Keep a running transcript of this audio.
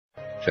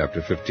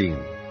Chapter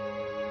 15.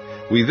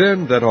 We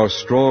then that are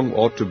strong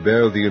ought to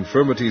bear the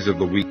infirmities of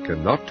the weak,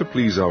 and not to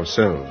please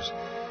ourselves.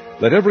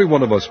 Let every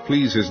one of us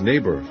please his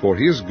neighbor for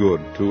his good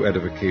to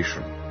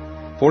edification.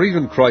 For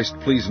even Christ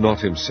pleased not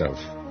himself,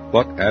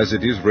 but, as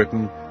it is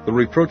written, the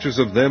reproaches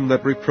of them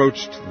that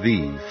reproached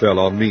thee fell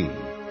on me.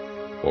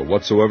 For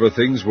whatsoever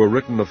things were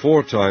written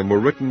aforetime were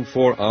written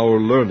for our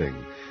learning,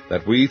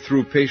 that we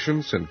through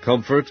patience and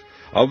comfort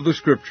of the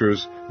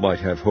Scriptures might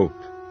have hope.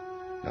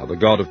 Now the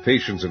God of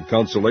patience and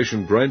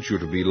consolation grant you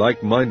to be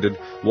like-minded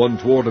one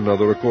toward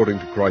another according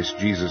to Christ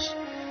Jesus,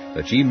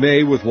 that ye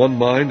may with one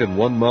mind and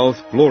one mouth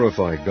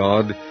glorify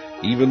God,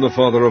 even the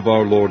Father of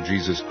our Lord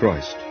Jesus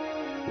Christ.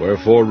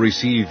 Wherefore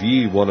receive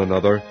ye one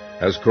another,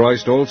 as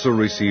Christ also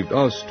received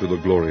us to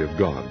the glory of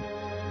God.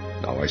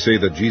 Now I say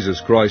that Jesus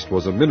Christ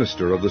was a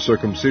minister of the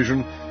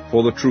circumcision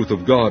for the truth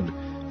of God,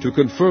 to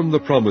confirm the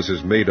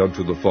promises made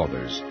unto the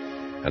fathers,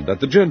 and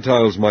that the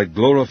Gentiles might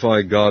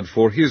glorify God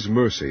for his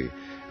mercy,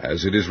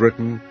 as it is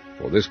written,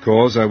 For this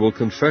cause I will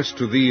confess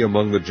to thee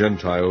among the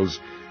Gentiles,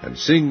 and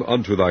sing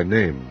unto thy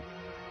name.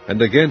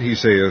 And again he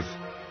saith,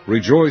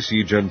 Rejoice,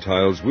 ye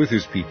Gentiles, with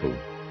his people.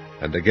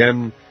 And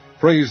again,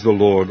 Praise the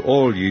Lord,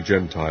 all ye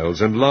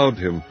Gentiles, and laud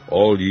him,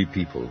 all ye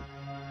people.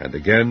 And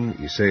again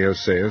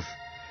Esaias saith,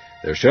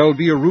 There shall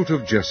be a root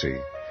of Jesse,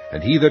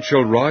 and he that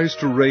shall rise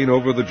to reign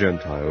over the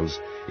Gentiles,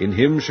 in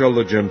him shall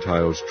the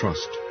Gentiles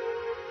trust.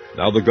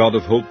 Now the God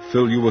of hope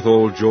fill you with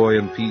all joy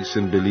and peace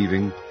in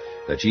believing,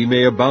 that ye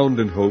may abound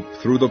in hope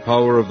through the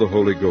power of the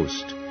Holy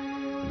Ghost.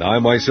 And I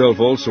myself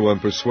also am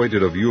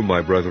persuaded of you,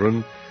 my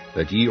brethren,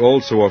 that ye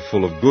also are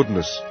full of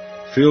goodness,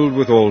 filled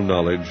with all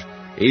knowledge,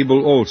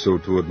 able also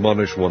to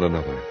admonish one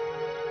another.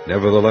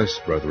 Nevertheless,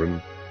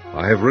 brethren,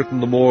 I have written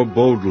the more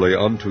boldly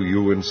unto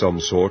you in some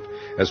sort,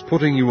 as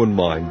putting you in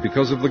mind,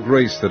 because of the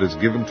grace that is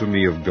given to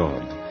me of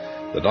God,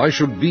 that I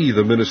should be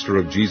the minister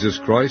of Jesus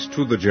Christ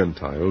to the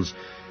Gentiles,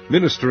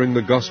 ministering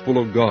the gospel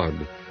of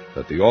God,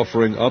 that the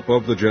offering up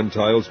of the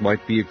Gentiles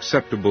might be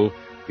acceptable,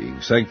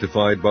 being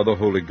sanctified by the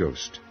Holy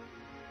Ghost.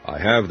 I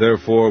have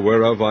therefore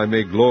whereof I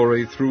may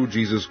glory through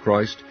Jesus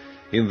Christ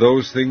in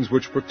those things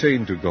which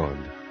pertain to God.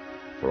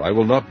 For I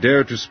will not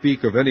dare to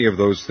speak of any of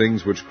those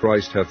things which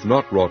Christ hath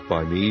not wrought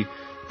by me,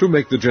 to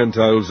make the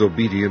Gentiles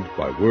obedient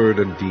by word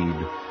and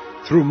deed,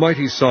 through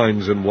mighty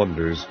signs and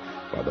wonders,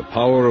 by the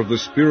power of the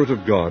Spirit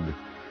of God,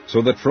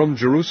 so that from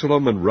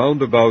Jerusalem and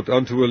round about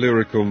unto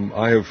Illyricum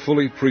I have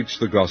fully preached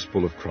the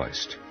gospel of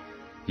Christ.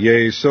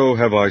 Yea, so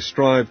have I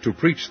strived to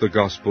preach the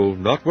gospel,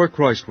 not where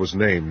Christ was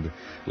named,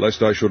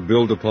 lest I should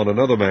build upon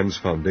another man's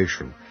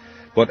foundation.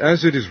 But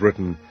as it is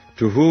written,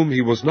 To whom he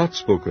was not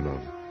spoken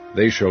of,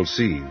 they shall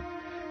see,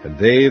 and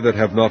they that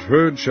have not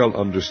heard shall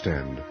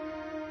understand.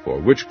 For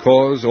which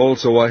cause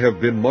also I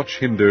have been much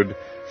hindered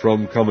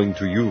from coming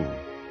to you.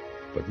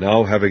 But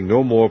now having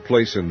no more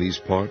place in these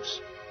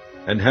parts,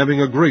 and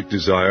having a great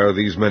desire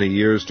these many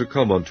years to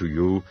come unto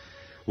you,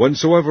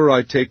 whensoever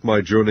I take my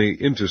journey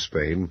into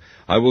Spain,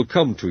 I will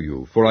come to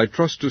you, for I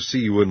trust to see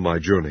you in my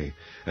journey,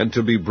 and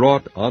to be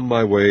brought on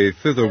my way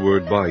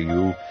thitherward by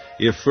you,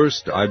 if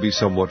first I be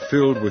somewhat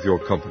filled with your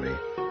company.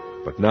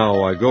 But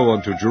now I go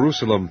unto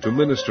Jerusalem to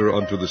minister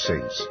unto the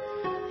saints.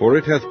 For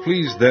it hath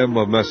pleased them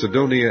of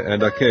Macedonia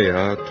and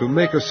Achaia to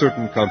make a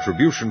certain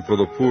contribution for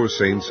the poor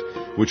saints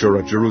which are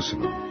at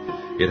Jerusalem.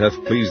 It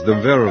hath pleased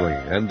them verily,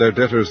 and their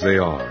debtors they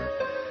are.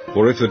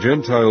 For if the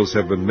Gentiles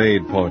have been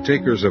made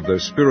partakers of their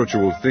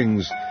spiritual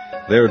things,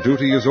 their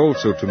duty is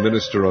also to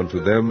minister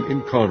unto them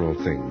in carnal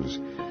things.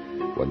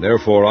 When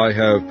therefore I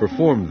have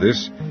performed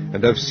this,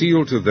 and have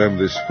sealed to them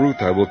this fruit,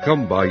 I will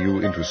come by you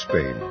into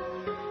Spain.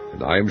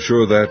 And I am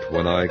sure that,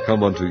 when I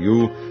come unto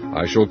you,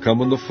 I shall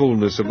come in the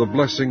fullness of the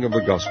blessing of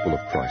the gospel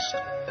of Christ.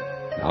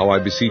 Now I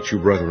beseech you,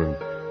 brethren,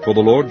 for the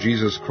Lord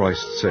Jesus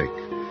Christ's sake,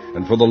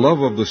 and for the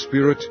love of the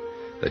Spirit,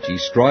 that ye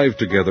strive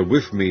together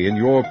with me in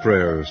your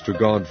prayers to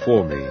God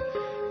for me,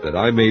 that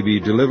I may be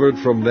delivered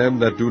from them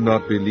that do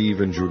not believe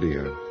in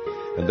Judea,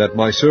 and that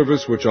my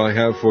service which I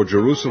have for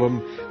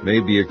Jerusalem may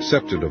be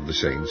accepted of the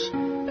saints,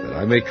 that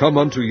I may come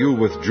unto you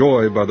with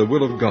joy by the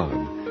will of God,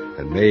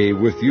 and may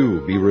with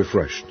you be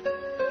refreshed.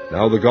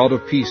 Now the God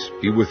of peace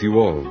be with you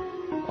all.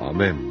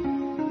 Amen.